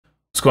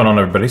What's going on,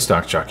 everybody?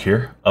 Stock Jock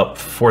here. Up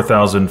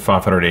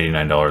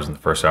 $4,589 in the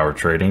first hour of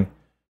trading.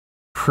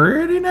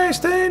 Pretty nice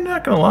day,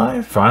 not gonna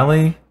lie.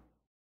 Finally,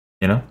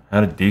 had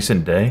a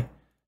decent day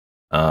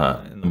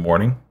in the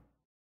morning.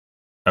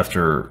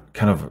 After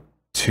kind of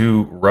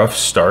two rough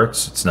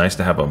starts, it's nice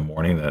to have a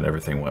morning that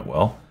everything went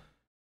well.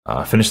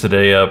 Finished the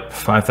day up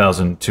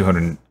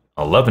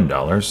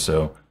 $5,211,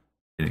 so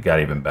it got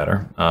even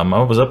better. I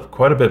was up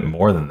quite a bit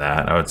more than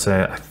that. I would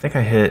say I think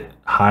I hit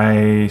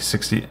high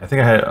 60.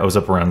 I was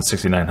up around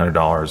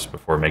 $6,900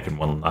 before making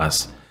one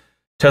last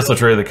Tesla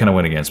trade that kind of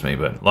went against me.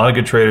 But a lot of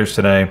good traders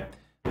today,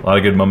 a lot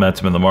of good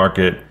momentum in the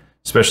market,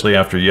 especially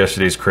after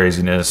yesterday's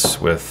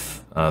craziness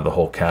with the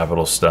whole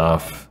capital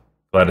stuff.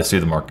 Glad to see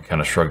the market kind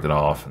of shrugged it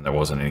off and there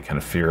wasn't any kind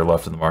of fear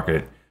left in the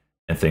market,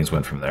 and things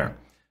went from there.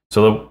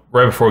 So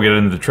right before we get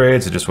into the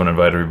trades, I just want to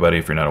invite everybody,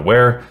 if you're not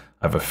aware,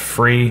 I have a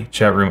free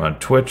chat room on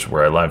Twitch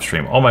where I live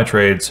stream all my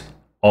trades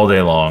all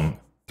day long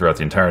throughout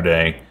the entire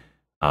day.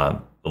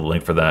 The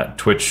link for that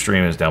Twitch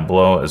stream is down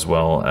below, as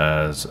well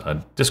as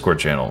a Discord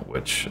channel,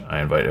 which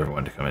I invite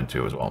everyone to come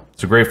into as well.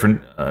 It's a great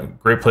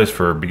place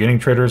for beginning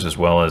traders as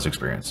well as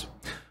experience.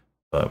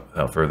 But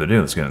without further ado,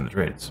 let's get into the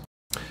trades.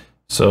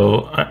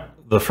 So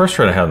the first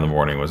trade I had in the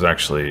morning was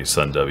actually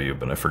Sun W,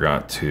 but I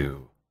forgot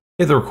to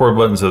hit the record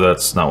button, so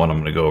that's not what I'm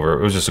going to go over.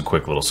 It was just a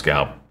quick little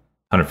scalp,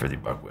 150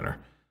 buck winner.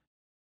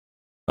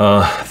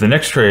 The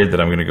next trade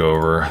that I'm going to go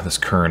over, this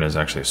current is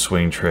actually a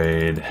swing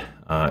trade,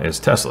 is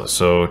Tesla.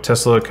 So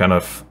Tesla kind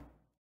of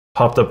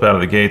popped up out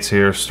of the gates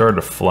here, started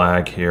to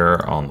flag here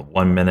on the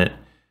 1 minute,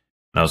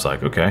 and I was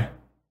like, okay,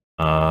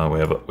 we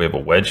have a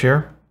wedge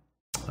here,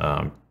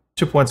 2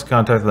 points of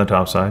contact on the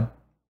top side,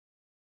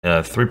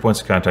 3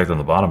 points of contact on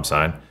the bottom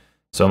side.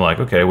 So I'm like,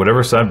 okay,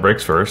 whatever side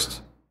breaks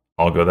first,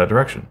 I'll go that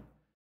direction.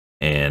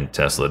 And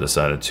Tesla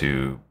decided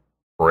to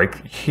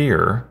break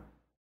here,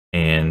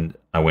 and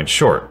I went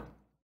short.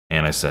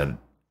 And I said,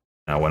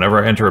 now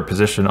whenever I enter a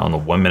position on the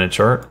 1 minute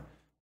chart,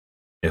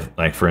 if,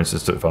 like for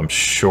instance, if I'm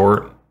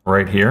short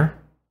right here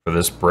for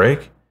this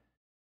break,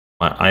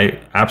 I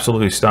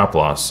absolutely stop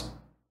loss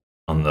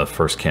on the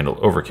first candle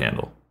over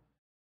candle.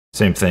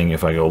 Same thing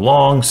if I go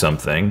long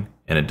something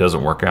and it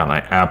doesn't work out,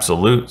 my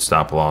absolute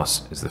stop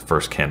loss is the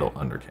first candle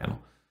under candle.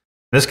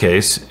 In this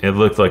case, it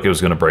looked like it was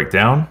going to break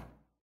down.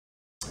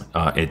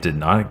 It did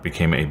not. It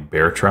became a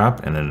bear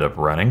trap and ended up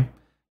running,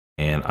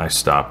 and I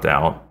stopped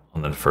out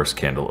on the first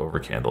candle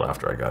over candle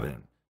after I got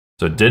in.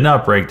 So it did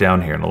not break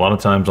down here. And a lot of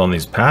times on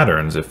these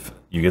patterns, if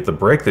you get the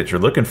break that you're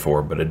looking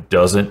for, but it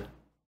doesn't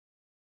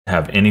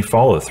have any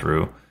follow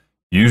through,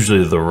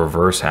 usually the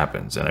reverse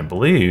happens. And I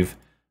believe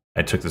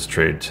I took this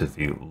trade to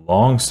the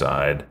long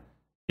side,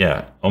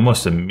 yeah,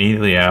 almost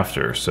immediately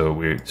after. So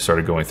we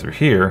started going through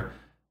here.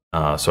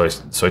 So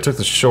I took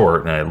the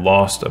short and I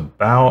lost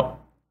about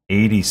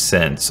 80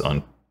 cents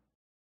on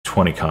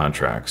 20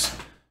 contracts.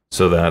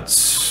 So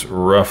that's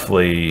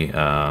roughly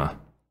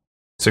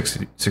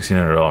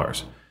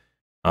 $1,600.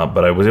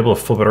 But I was able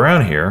to flip it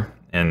around here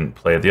and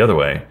play it the other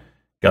way.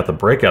 Got the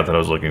breakout that I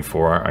was looking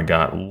for. I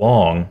got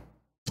long.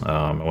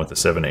 I went to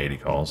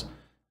 780 calls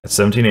at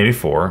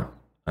 1784,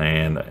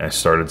 and I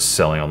started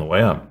selling on the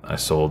way up. I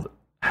sold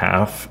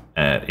half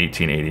at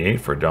 1888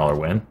 for $1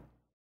 win,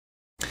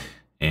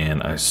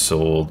 and I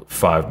sold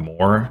 5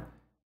 more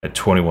at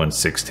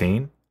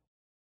 2116.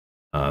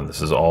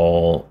 This is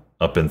all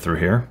up and through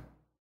here.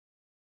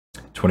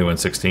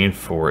 2116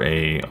 for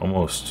a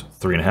almost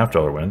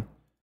 $3.50 win,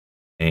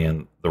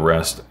 and the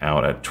rest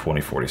out at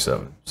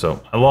 2047.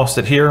 So I lost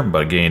it here,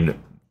 but I gained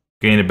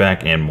it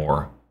back and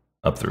more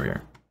up through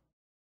here.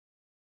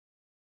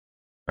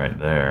 Right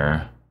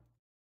there.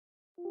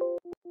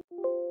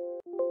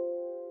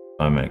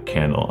 I'm at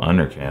candle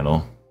under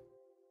candle.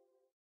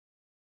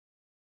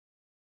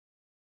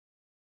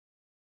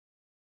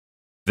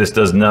 This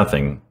does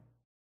nothing.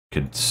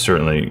 Could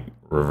certainly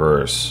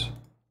reverse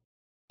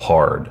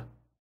hard.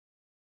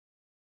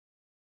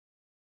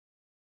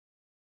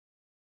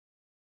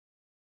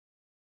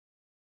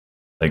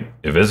 Like,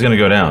 if it's going to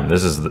go down,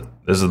 this is the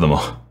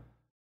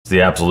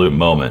absolute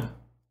moment.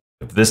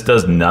 If this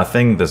does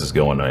nothing, this is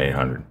going to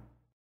 800.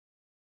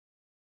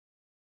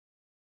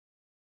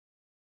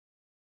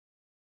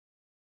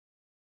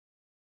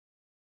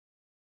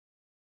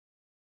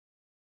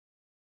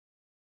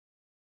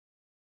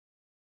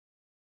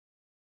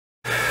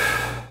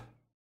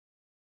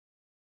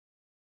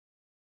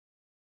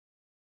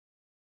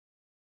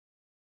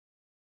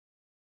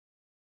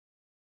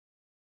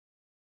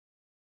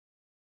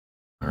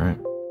 All right.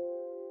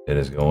 It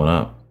is going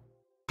up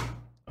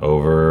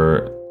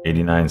over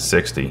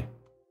 89.60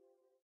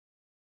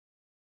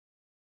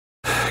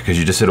 because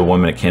you just hit a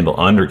 1 minute candle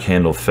under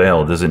candle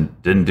fail.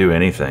 Didn't do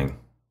anything.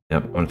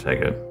 Yep, I'm gonna take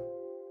it.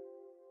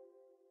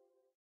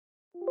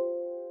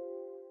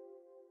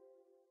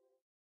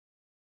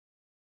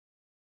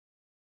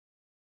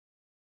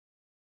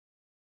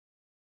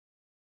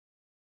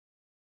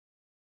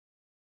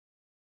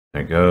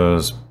 There it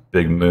goes.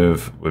 Big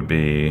move would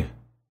be,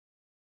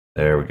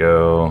 there we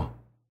go.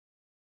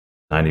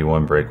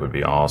 91 break would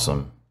be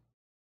awesome.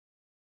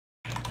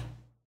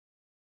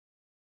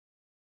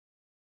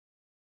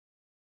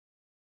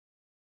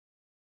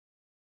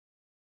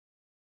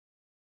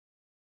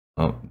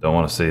 Oh, don't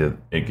want to see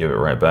it give it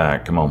right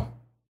back. Come on.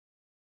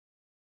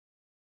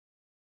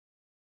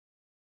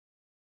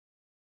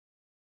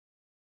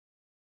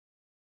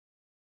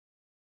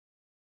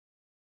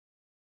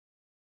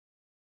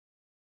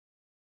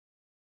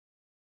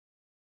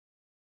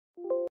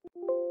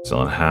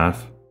 Still in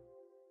half.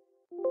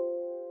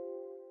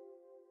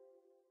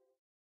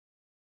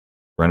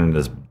 Running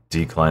this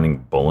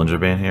declining Bollinger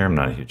Band here. I'm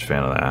not a huge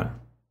fan of that.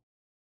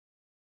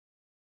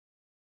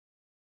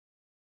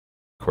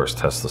 Of course,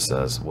 Tesla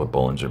says, what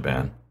Bollinger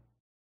Band?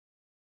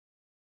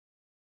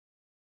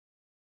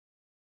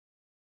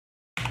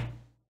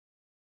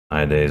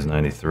 High days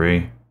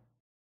 93.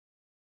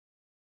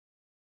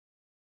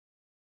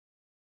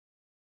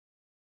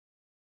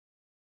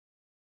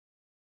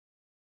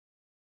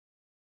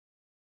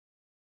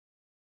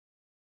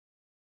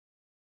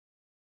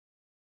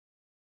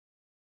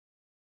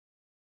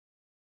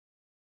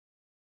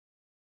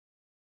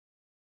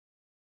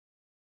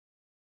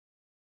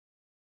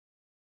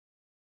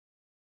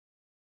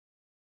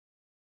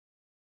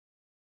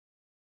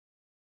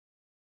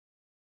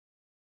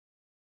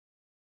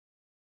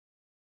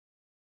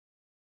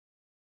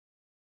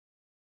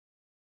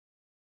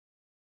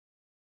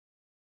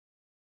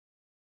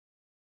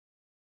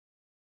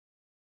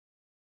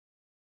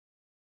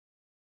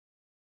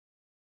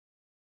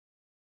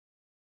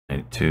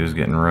 '92 is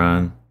getting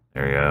run.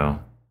 There you go.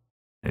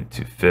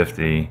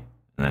 82.50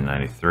 and then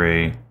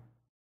 93.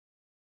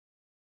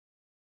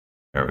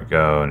 There we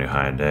go. New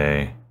high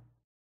day.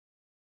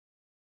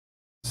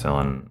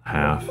 Selling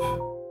half.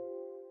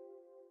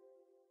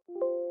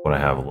 What I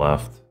have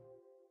left.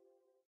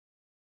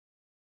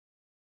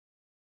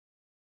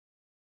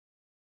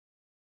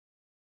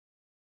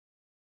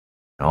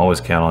 I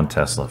always count on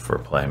Tesla for a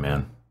play,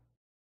 man.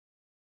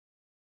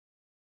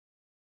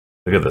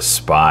 Look at the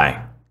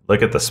SPY.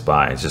 Look at the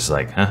SPY. It's just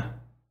like, huh?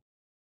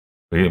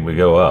 We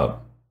go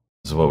up.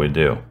 This is what we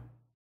do.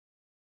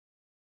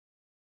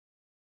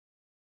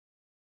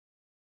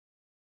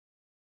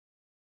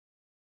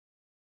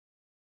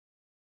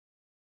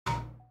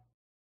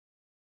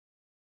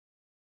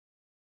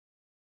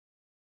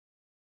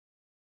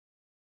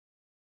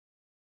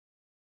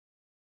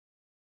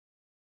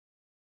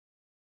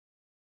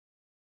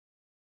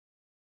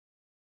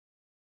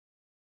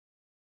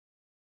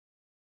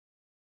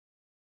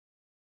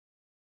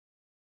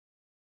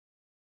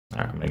 All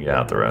right, I'm gonna get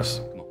out the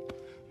rest.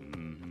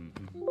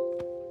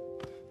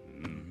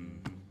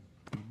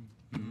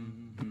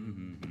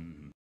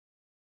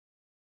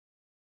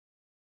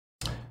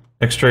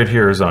 Next trade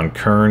here is on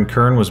Kern.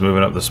 Kern was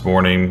moving up this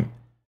morning,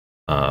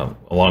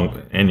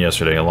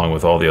 yesterday, along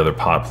with all the other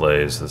pot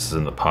plays. This is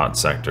in the pot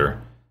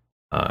sector.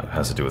 It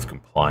has to do with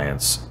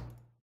compliance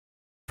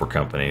for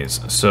companies.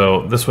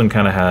 So this one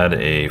kind of had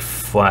a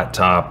flat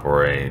top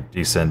or a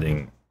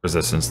descending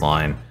resistance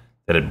line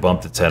that had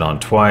bumped its head on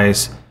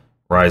twice.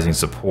 Rising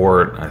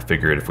support. I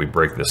figured if we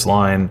break this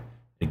line,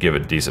 it'd give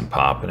it a decent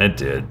pop, and it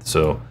did.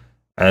 So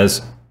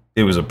as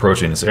it was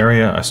approaching this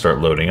area, I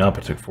start loading up.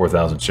 I took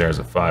 4,000 shares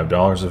at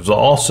 $5. It was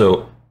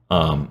also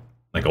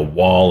like a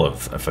wall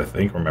of, if I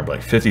remember,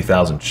 like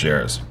 50,000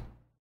 shares.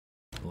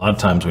 A lot of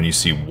times when you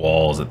see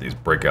walls at these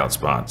breakout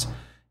spots,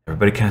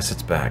 everybody kind of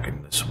sits back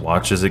and just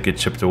watches it get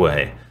chipped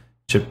away,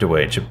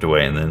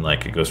 and then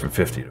like it goes from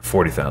 50 to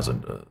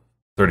 40,000 to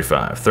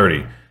 35,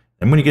 30.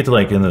 And when you get to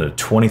like in the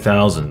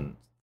 20,000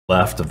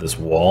 left of this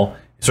wall,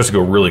 it starts to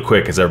go really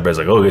quick because everybody's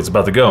like, oh, it's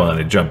about to go, and then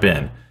they jump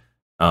in.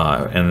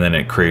 And then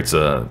it creates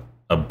a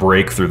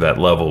break through that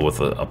level with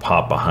a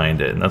pop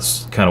behind it. And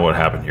that's kind of what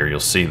happened here. You'll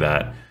see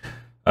that.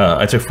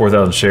 I took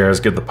 4,000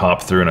 shares, get the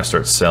pop through, and I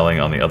start selling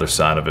on the other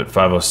side of it.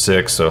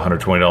 506, so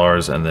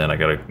 $120, and then I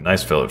got a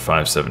nice fill at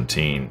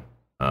 517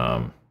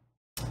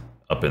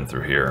 up in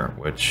through here,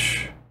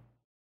 which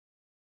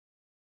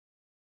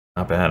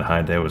not bad.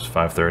 High day was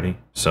 530,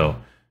 so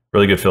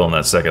really good fill in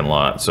that second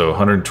lot. So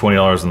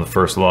 $120 in the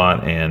first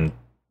lot, and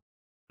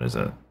what is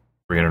that,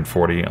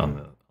 340 on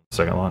the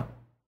second lot.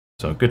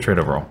 So good trade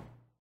overall.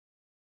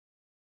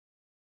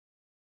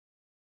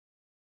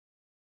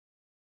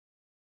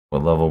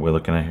 What level are we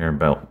looking at here?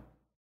 About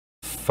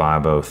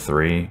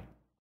 503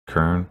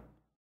 Kern.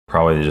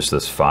 Probably just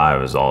this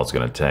 5 is all it's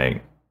going to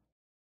take.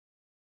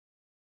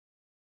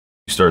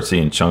 You start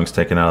seeing chunks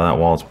taken out of that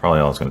wall, it's probably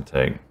all it's going to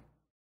take.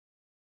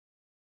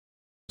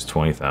 It's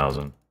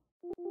 20,000.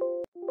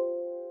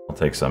 I'll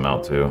take some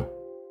out too.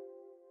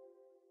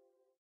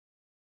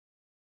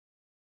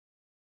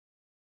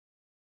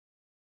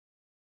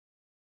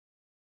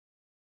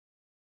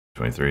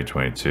 $23,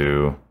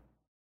 $22.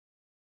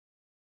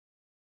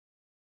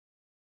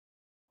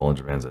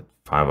 Bollinger Band's at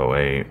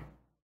 508.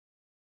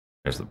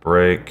 There's the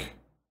break.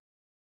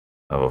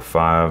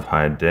 505.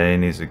 High day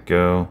needs to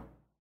go.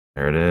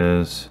 There it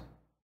is.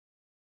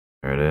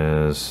 There it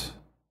is.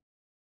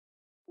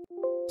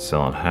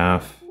 Selling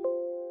half.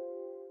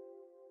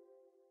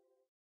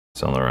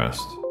 Selling the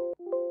rest.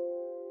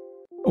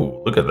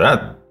 Ooh, look at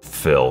that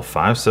fill.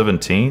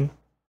 517.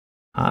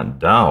 Hot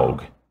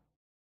dog.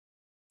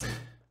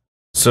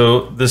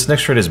 So this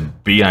next trade is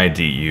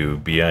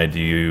BIDU.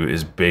 BIDU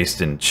is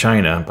based in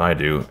China,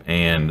 Baidu,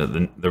 and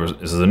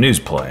this is a news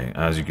play.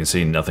 As you can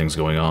see, nothing's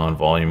going on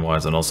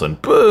volume-wise, and all of a sudden,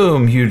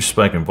 boom, huge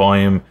spike in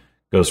volume,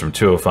 goes from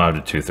 205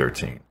 to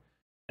 213.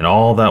 And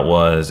all that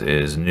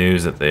is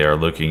news that they are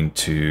looking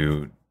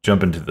to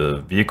jump into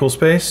the vehicle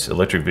space,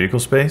 electric vehicle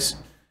space.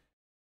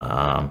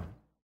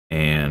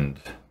 And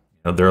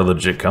they're a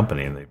legit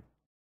company, and they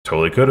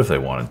totally could if they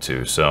wanted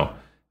to. So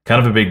kind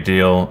of a big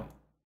deal.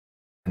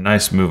 A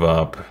nice move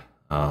up.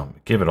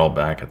 Gave it all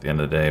back at the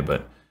end of the day,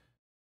 but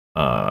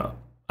I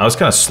was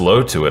kind of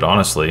slow to it,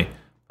 honestly.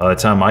 By the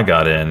time I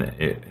got in,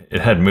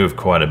 it had moved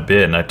quite a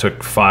bit, and I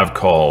took 5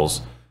 calls.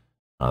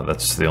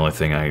 That's the only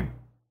thing I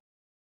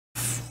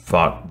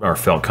thought or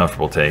felt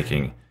comfortable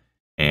taking.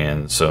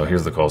 And so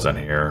here's the calls down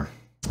here.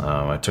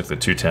 I took the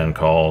 210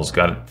 calls,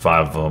 got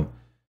 5 of them,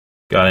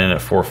 got in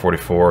at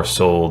 444,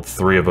 sold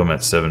 3 of them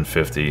at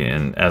 750,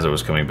 and as it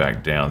was coming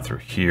back down through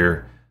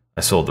here, I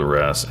sold the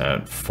rest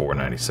at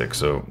 496.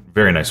 So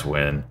very nice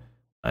win.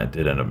 I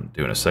did end up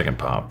doing a second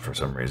pop for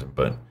some reason,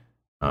 but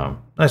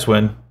nice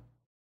win.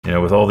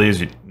 With all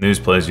these news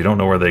plays, you don't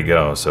know where they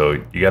go, so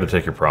you got to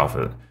take your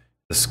profit.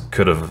 This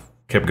could have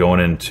kept going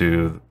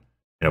into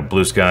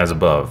blue skies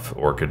above,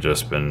 or it could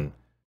just been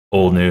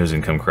old news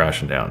and come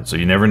crashing down. So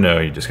you never know.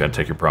 You just got to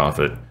take your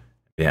profit,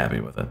 be happy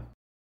with it.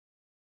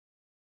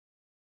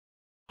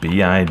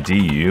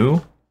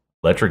 BIDU,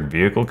 electric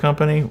vehicle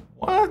company.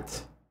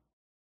 What?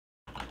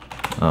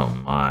 Oh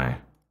my.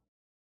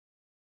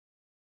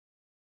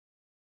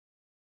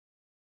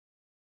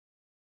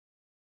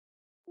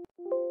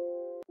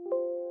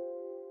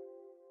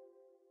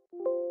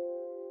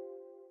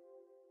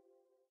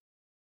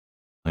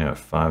 I got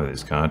 5 of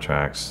these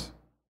contracts.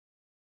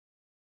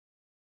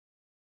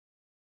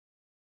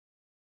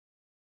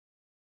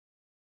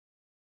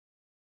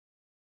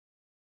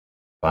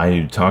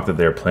 Baidu talked that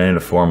they're planning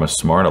to form a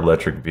smart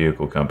electric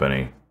vehicle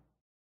company.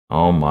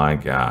 Oh my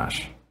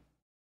gosh.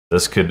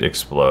 This could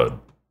explode.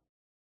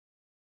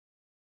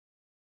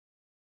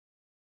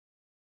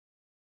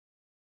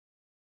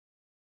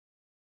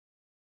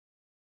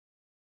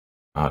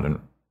 I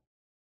didn't.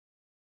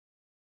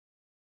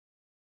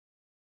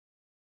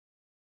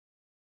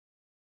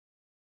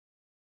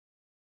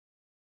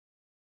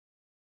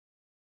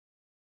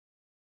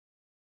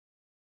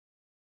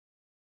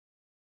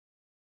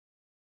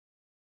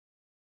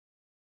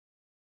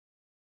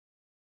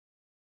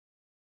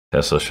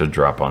 Tesla should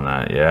drop on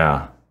that,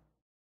 yeah.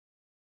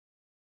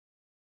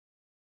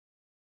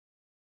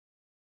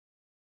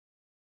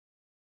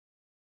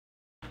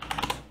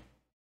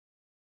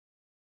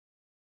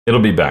 It'll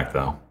be back,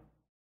 though.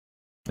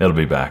 It'll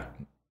be back.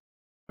 I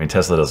mean,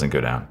 Tesla doesn't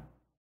go down.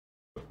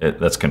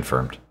 That's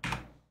confirmed.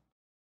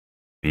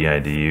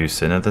 BIDU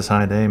sitting at this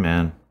high day,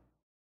 man.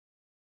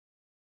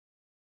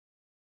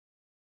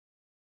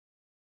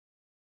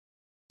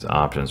 These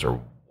options are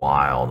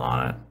wild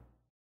on it.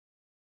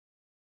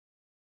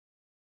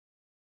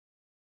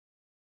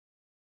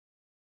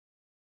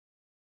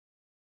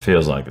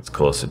 Feels like it's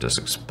close to just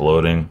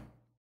exploding.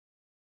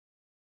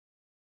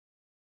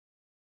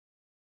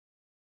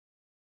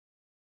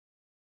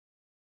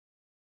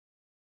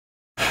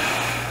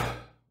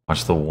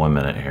 Watch the 1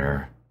 minute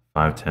here.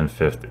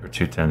 510.50 or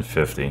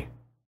 210.50.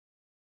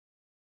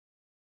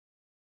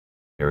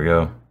 Here we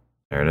go.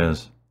 There it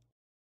is.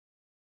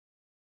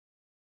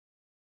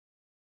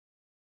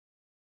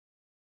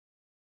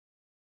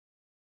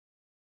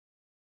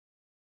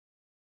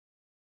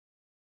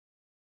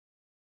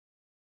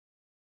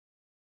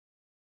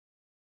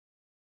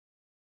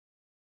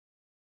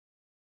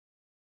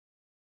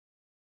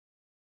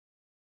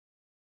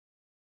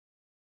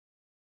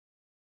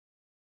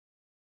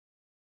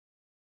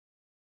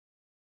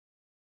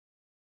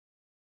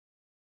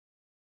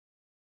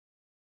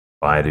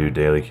 Baidu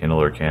daily candle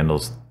or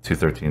candles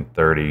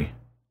 213.30.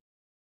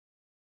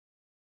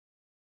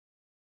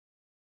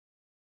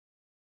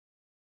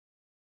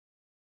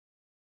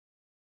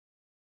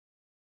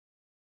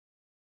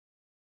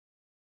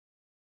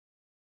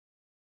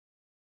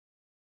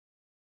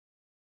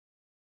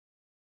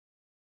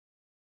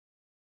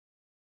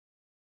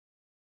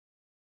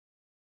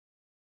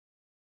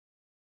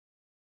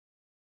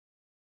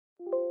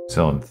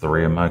 Selling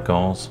 3 of my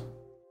calls.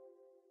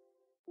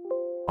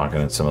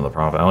 Locking in some of the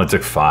profit. I only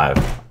took 5.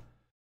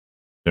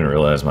 Didn't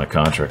realize my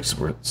contracts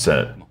were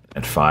set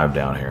at 5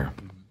 down here.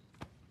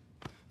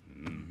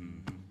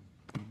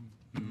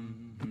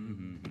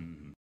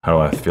 How do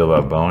I feel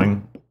about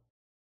Boeing?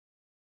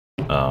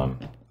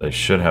 They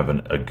should have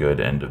a good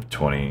end of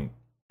 20.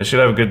 They should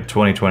have a good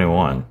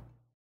 2021.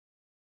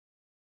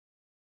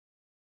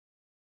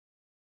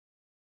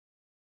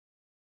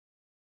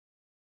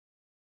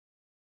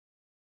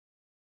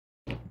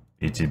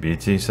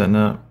 BTBT setting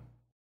up.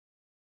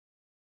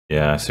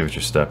 Yeah, I see what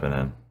you're stepping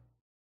in.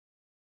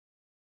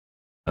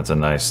 That's a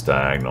nice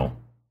diagonal.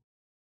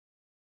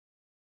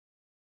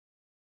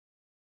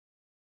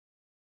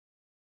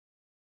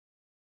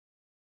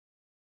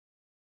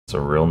 It's a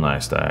real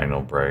nice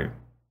diagonal break.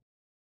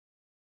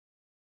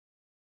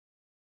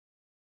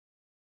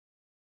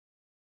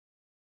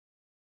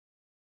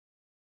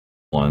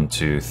 1,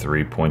 2,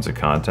 3 points of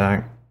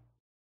contact.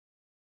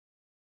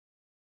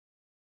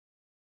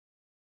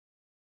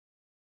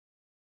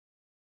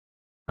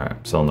 All right,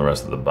 I'm selling the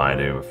rest of the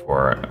Baidu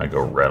before I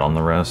go red on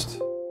the rest.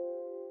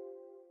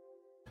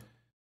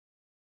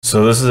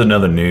 So this is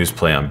another news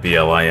play on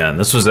BLIN.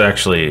 This was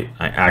actually,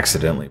 I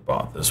accidentally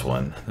bought this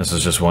one. This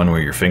is just one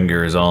where your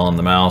finger is all on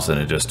the mouse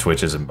and it just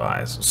twitches and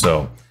buys.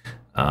 So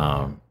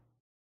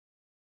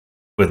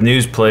with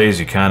news plays,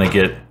 you kind of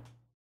get,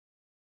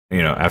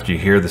 you know, after you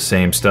hear the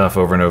same stuff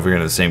over and over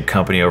again, the same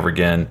company over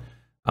again,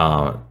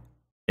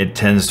 it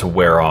tends to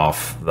wear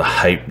off the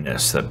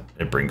hypeness that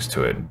it brings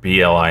to it.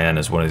 BLIN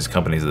is one of these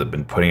companies that have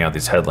been putting out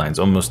these headlines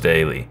almost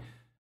daily,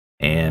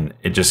 and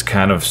it just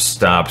kind of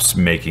stops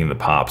making the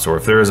pops. Or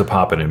if there is a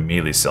pop, it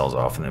immediately sells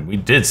off. And then we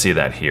did see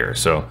that here.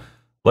 So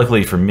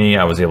luckily for me,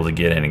 I was able to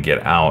get in and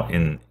get out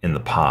in the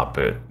pop,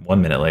 but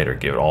 1 minute later,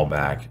 give it all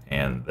back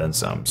and then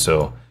some.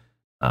 So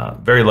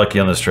very lucky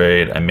on this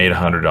trade. I made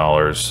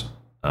 $100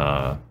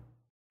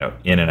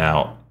 in and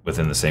out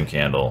within the same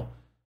candle.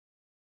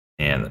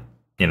 And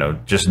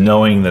just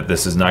knowing that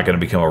this is not going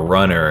to become a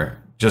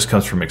runner just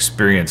comes from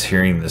experience,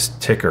 hearing this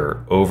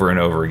ticker over and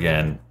over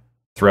again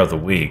throughout the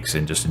weeks,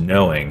 and just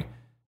knowing,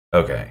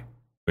 okay,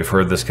 we've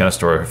heard this kind of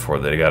story before.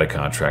 They got a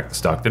contract, the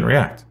stock didn't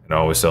react. It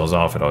always sells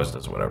off, it always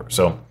does whatever.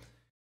 So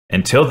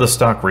until the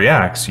stock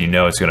reacts, you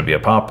know it's going to be a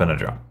pop and a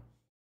drop.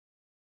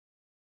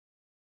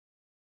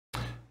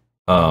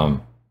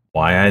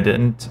 Why I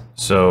didn't?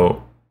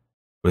 So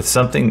with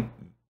something,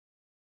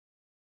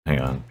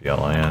 hang on,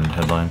 BLIN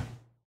headline.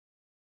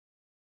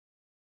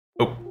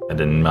 Oh, I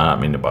did not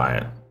mean to buy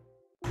it.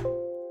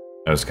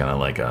 It was kind of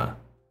like a,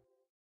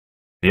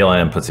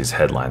 BLIN puts these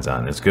headlines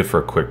on. It's good for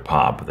a quick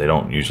pop, but they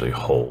don't usually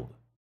hold.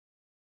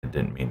 I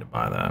didn't mean to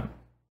buy that.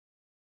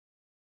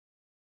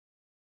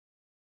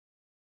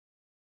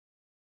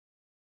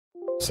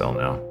 Sell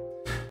now.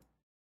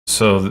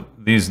 So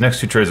these next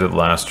two trades are the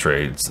last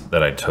trades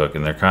that I took,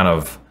 and they're kind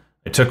of,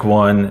 I took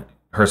one,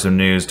 heard some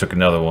news, took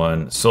another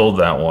one, sold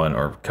that one,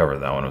 or covered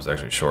that one. It was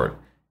actually short.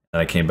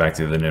 And I came back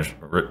to the initial,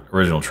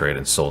 original trade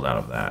and sold out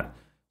of that.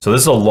 So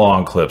this is a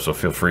long clip, so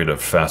feel free to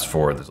fast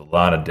forward. There's a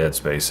lot of dead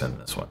space in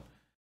this one.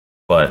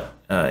 But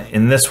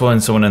in this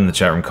one, someone in the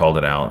chat room called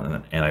it out,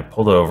 and I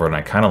pulled it over, and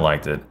I kind of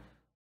liked it.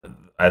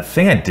 The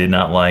thing I did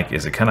not like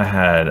is it kind of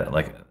had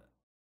like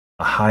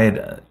a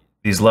high,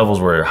 these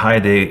levels where high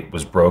day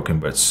was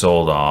broken but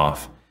sold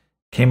off,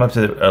 came up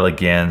to L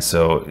again,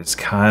 so it's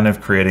kind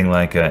of creating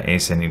like an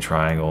ascending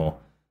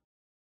triangle.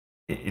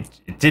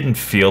 It didn't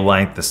feel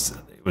like this.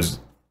 It was,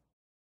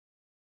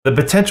 the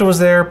potential was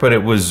there, but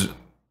it was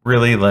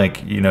really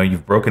like,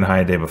 you've broken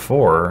high day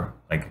before,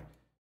 like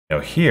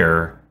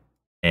here,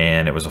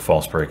 and it was a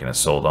false break and it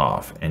sold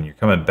off, and you're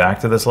coming back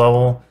to this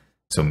level,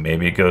 so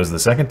maybe it goes the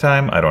second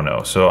time. I don't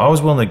know. So I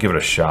was willing to give it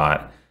a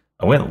shot.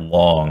 I went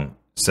long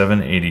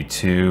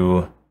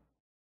 782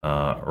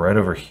 right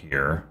over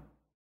here,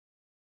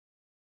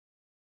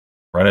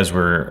 right as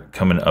we're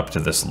coming up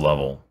to this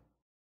level.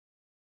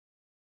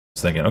 I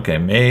was thinking, okay,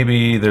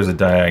 maybe there's a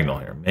diagonal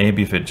here.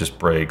 Maybe if it just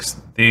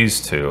breaks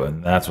these two,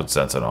 and that's what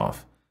sets it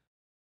off.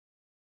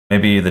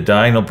 Maybe the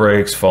diagonal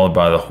breaks, followed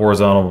by the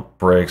horizontal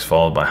breaks,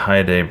 followed by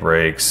high day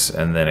breaks,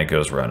 and then it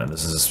goes running.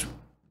 This is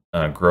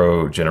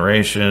grow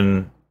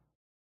generation.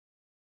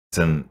 It's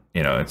in,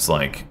 it's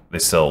like they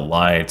sell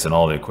lights and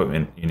all the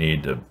equipment you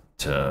need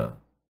to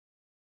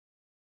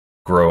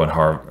grow and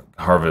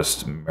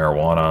harvest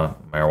marijuana.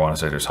 Marijuana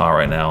sector is hot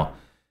right now.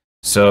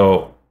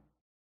 So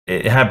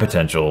it had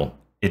potential.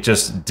 It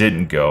just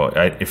didn't go.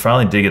 It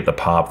finally did get the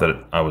pop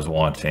that I was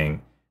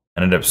wanting.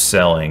 Ended up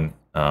selling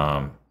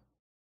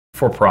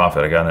for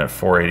profit. I got in at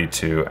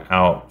 482,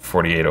 out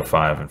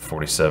 48.05 and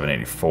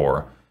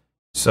 47.84.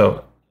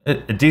 So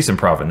a decent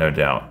profit, no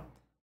doubt.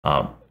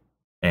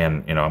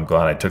 And I'm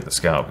glad I took the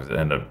scalp because it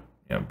ended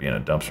up being a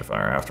dumpster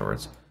fire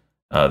afterwards.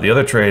 The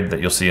other trade that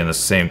you'll see in the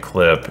same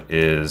clip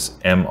is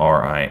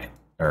MGNI.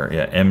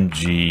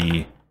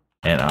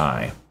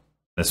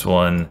 This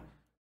one,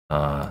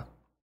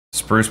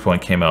 Spruce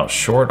Point came out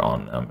short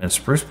on them, and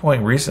Spruce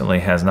Point recently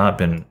has not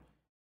been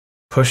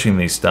pushing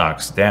these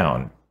stocks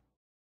down.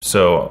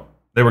 So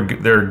they're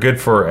good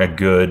for a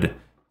good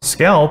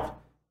scalp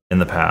in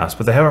the past,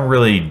 but they haven't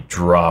really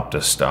dropped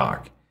a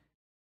stock.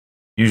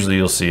 Usually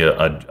you'll see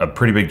a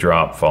pretty big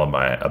drop followed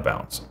by a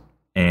bounce.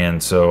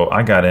 And so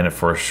I got in it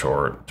for a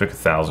short, took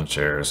 1,000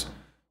 shares,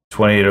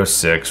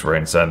 2806 right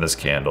inside this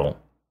candle.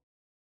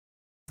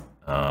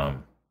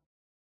 And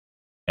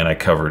I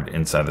covered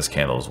inside this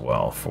candle as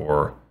well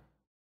for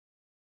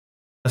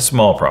a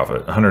small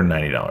profit,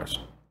 $190.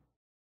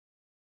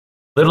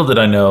 Little did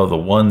I know, the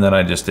one that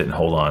I just didn't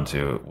hold on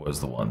to was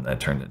the one that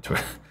turned into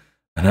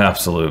an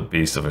absolute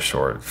beast of a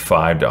short,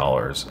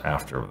 $5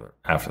 after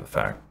the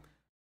fact.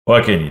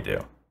 What can you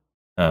do?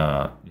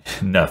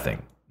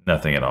 Nothing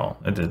at all.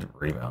 It did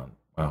rebound.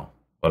 Wow,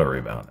 what a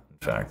rebound, in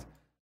fact.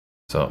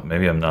 So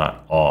maybe I'm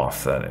not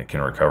off that it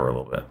can recover a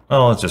little bit.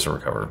 Well, it's just a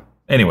recover.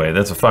 Anyway,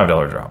 that's a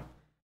 $5 drop.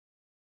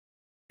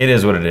 It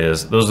is what it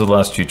is. Those are the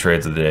last two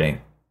trades of the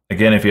day.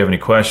 Again, if you have any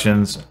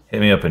questions,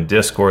 hit me up in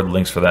Discord.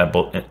 Links for that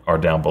are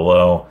down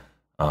below.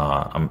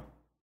 I'm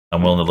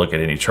willing to look at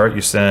any chart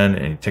you send,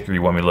 any ticker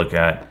you want me to look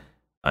at,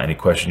 any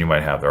question you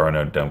might have. There are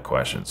no dumb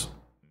questions.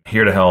 I'm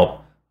here to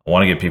help. I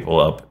want to get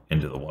people up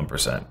into the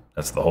 1%.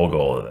 That's the whole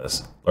goal of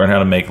this. Learn how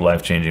to make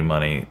life-changing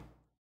money.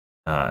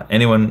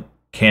 Anyone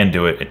can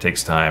do it. It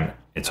takes time.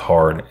 It's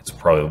hard. It's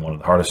probably one of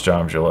the hardest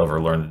jobs you'll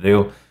ever learn to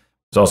do.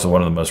 It's also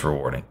one of the most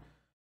rewarding.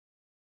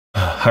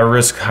 High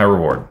risk, high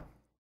reward.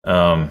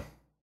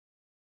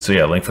 So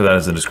yeah, link for that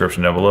is in the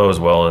description down below, as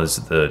well as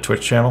the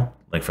Twitch channel.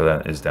 Link for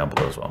that is down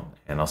below as well.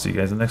 And I'll see you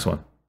guys in the next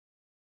one.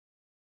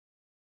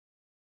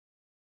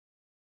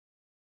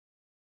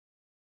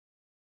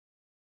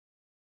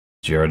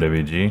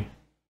 GRWG.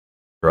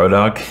 Bro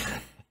dog.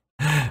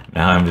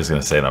 Now I'm just going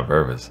to say it on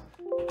purpose.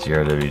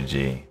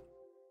 GRWG.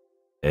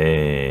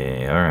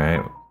 Hey, all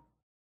right.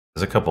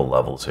 There's a couple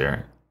levels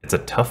here. It's a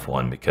tough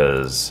one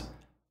because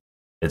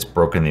it's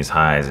broken these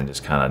highs and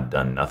just kind of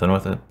done nothing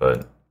with it,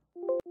 but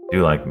I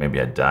do like maybe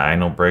a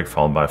diagonal break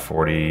followed by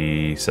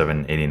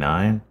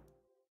 47.89.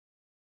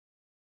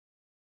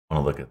 I want to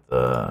look at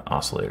the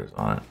oscillators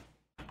on it.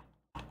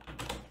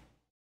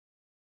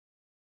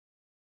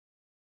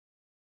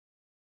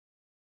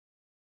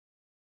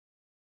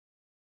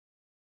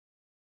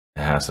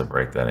 It has to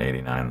break that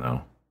 89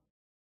 though.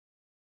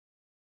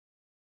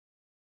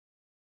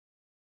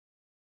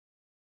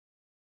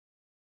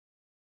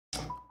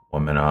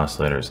 One minute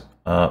oscillators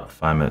up,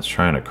 5 minutes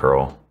trying to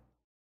curl.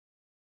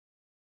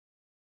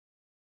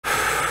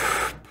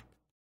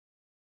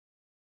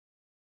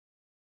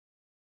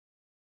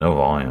 No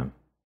volume.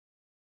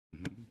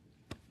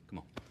 Come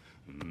on.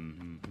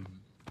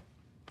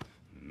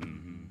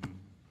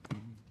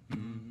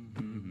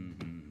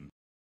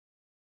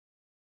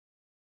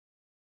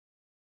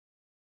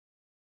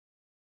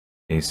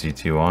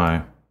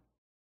 ACTY.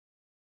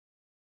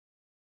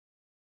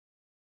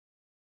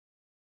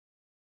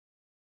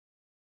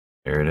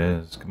 There it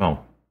is. Come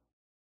on.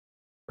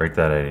 Break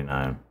that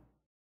 89.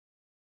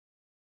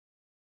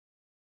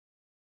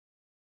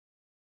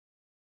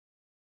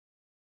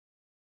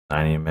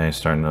 EMA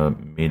starting to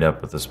meet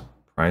up with this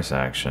price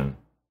action.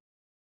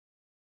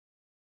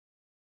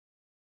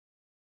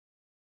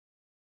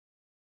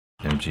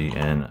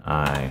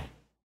 MGNI.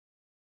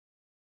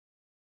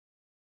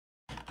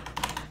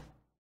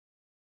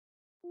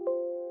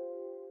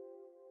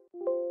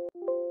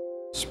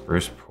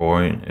 Spruce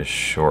Point is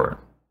short.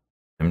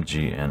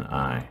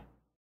 MGNI.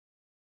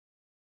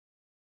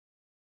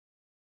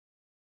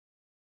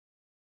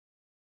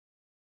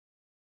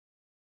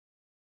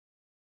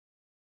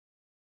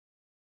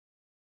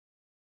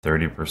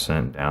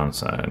 %30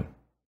 downside.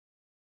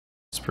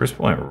 Spruce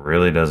Point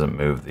really doesn't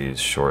move these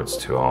shorts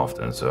too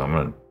often, so I'm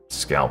going to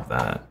scalp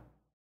that.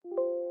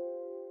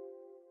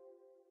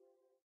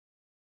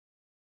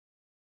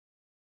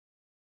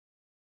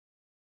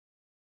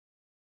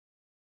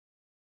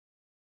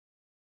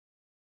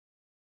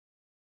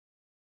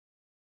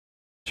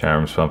 Chat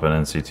room's pumping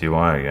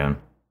NCTY again.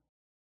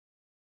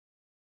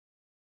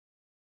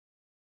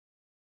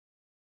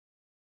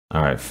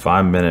 All right,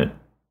 5 minute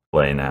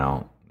play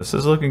now. This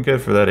is looking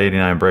good for that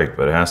 89 break,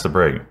 but it has to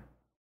break.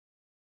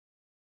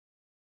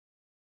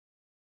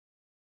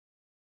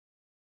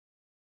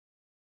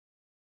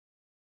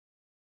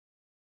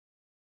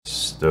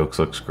 Stokes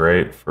looks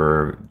great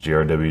for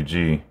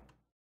GRWG,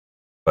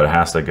 but it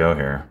has to go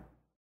here.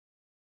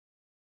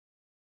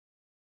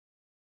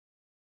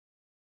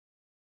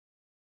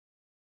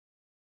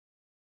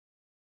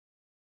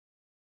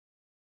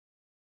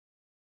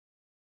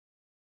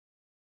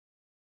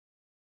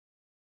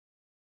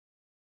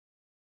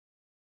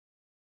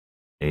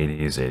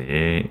 '80s,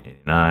 88,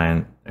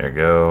 89. There you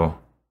go.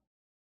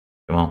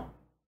 Come on.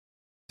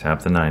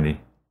 Tap the 90.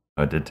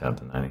 Oh, I did tap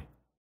the 90.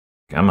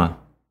 Come on.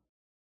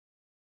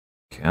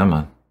 Come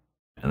on.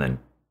 And then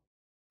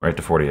right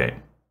to 48.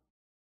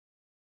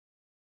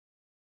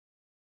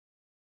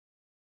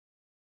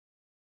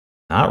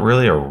 Not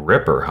really a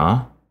ripper,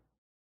 huh?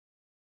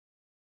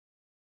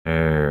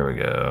 There we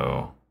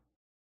go.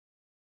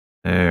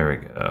 There we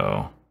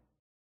go.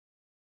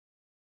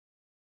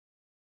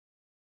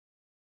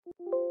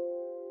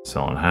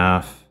 Selling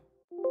half.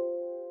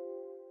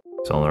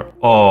 Selling the,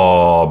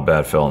 oh,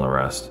 bad fill on the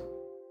rest.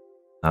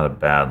 Not a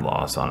bad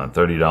loss on it.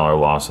 $30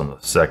 loss on the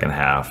second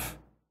half.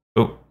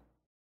 Oh.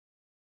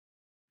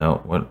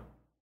 No, what?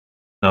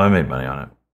 No, I made money on it.